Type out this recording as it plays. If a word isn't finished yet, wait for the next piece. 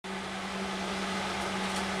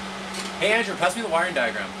Hey Andrew, pass me the wiring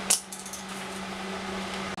diagram.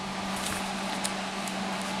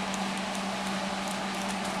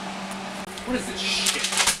 What is this shit?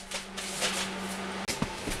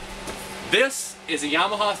 This is a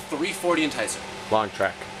Yamaha 340 Enticer. Long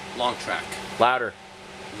track. Long track. Louder.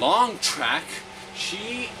 Long track.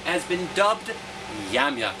 She has been dubbed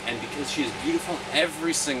Yamyuck, and because she is beautiful in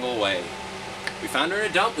every single way. We found her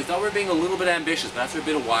in a dump. We thought we were being a little bit ambitious, but after a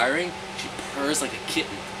bit of wiring, she purrs like a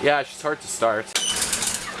kitten. Yeah, she's hard to start.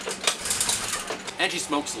 And she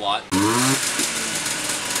smokes a lot.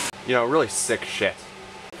 You know, really sick shit.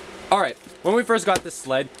 Alright, when we first got this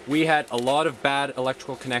sled, we had a lot of bad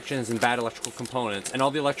electrical connections and bad electrical components, and all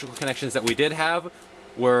the electrical connections that we did have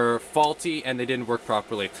were faulty and they didn't work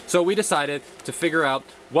properly. So we decided to figure out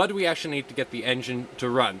what do we actually need to get the engine to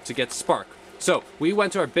run, to get spark. So we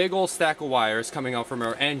went to our big old stack of wires coming out from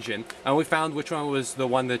our engine, and we found which one was the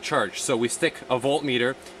one that charged. So we stick a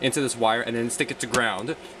voltmeter into this wire and then stick it to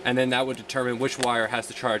ground, and then that would determine which wire has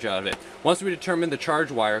to charge out of it. Once we determine the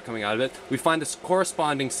charge wire coming out of it, we find this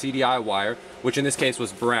corresponding CDI wire, which in this case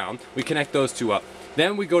was brown. We connect those two up.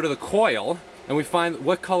 Then we go to the coil, and we find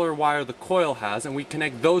what color wire the coil has, and we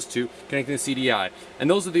connect those two, connecting the CDI. And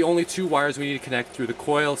those are the only two wires we need to connect through the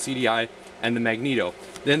coil, CDI, and the magneto.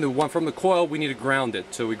 Then the one from the coil, we need to ground it.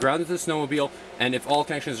 So we ground it to the snowmobile, and if all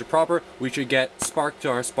connections are proper, we should get spark to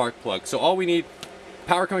our spark plug. So all we need,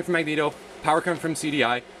 power coming from magneto, power coming from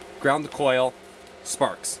CDI, ground the coil,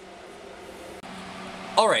 sparks.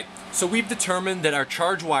 Alright, so we've determined that our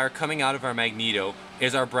charge wire coming out of our magneto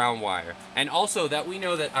is our brown wire. And also that we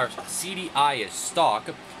know that our CDI is stock,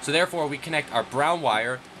 so therefore we connect our brown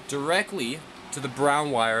wire directly to the brown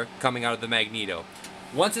wire coming out of the magneto.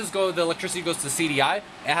 Once the electricity goes to the CDI,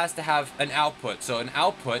 it has to have an output. So an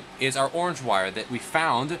output is our orange wire that we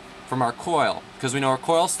found from our coil. Because we know our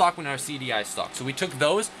coil stock, we know our CDI stock. So we took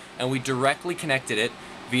those and we directly connected it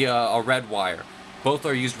via a red wire. Both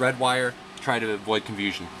are used red wire to try to avoid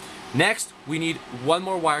confusion. Next, we need one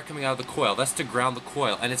more wire coming out of the coil. That's to ground the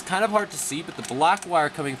coil. And it's kind of hard to see, but the black wire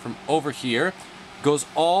coming from over here goes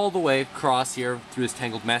all the way across here through this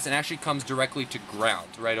tangled mess and actually comes directly to ground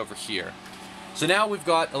right over here. So now we've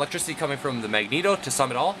got electricity coming from the magneto to sum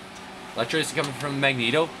it all, electricity coming from the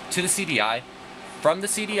magneto to the CDI, from the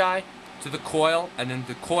CDI to the coil, and then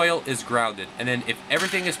the coil is grounded. And then if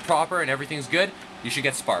everything is proper and everything's good, you should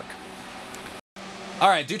get spark.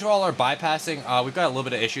 Alright, due to all our bypassing, we've got a little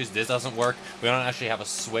bit of issues. This doesn't work. We don't actually have a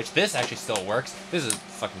switch. This actually still works. This is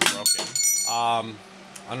fucking broken.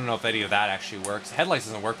 I don't know if any of that actually works. Headlights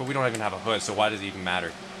doesn't work, but we don't even have a hood, so why does it even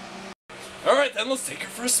matter? Alright, then let's take it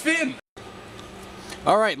for a spin!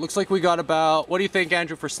 Alright, looks like we got about, what do you think,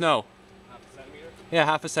 Andrew, for snow? Half a centimeter? Yeah,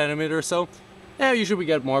 half a centimeter or so. Yeah, usually we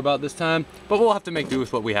get more about this time, but we'll have to make do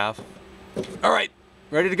with what we have. Alright,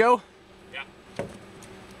 ready to go?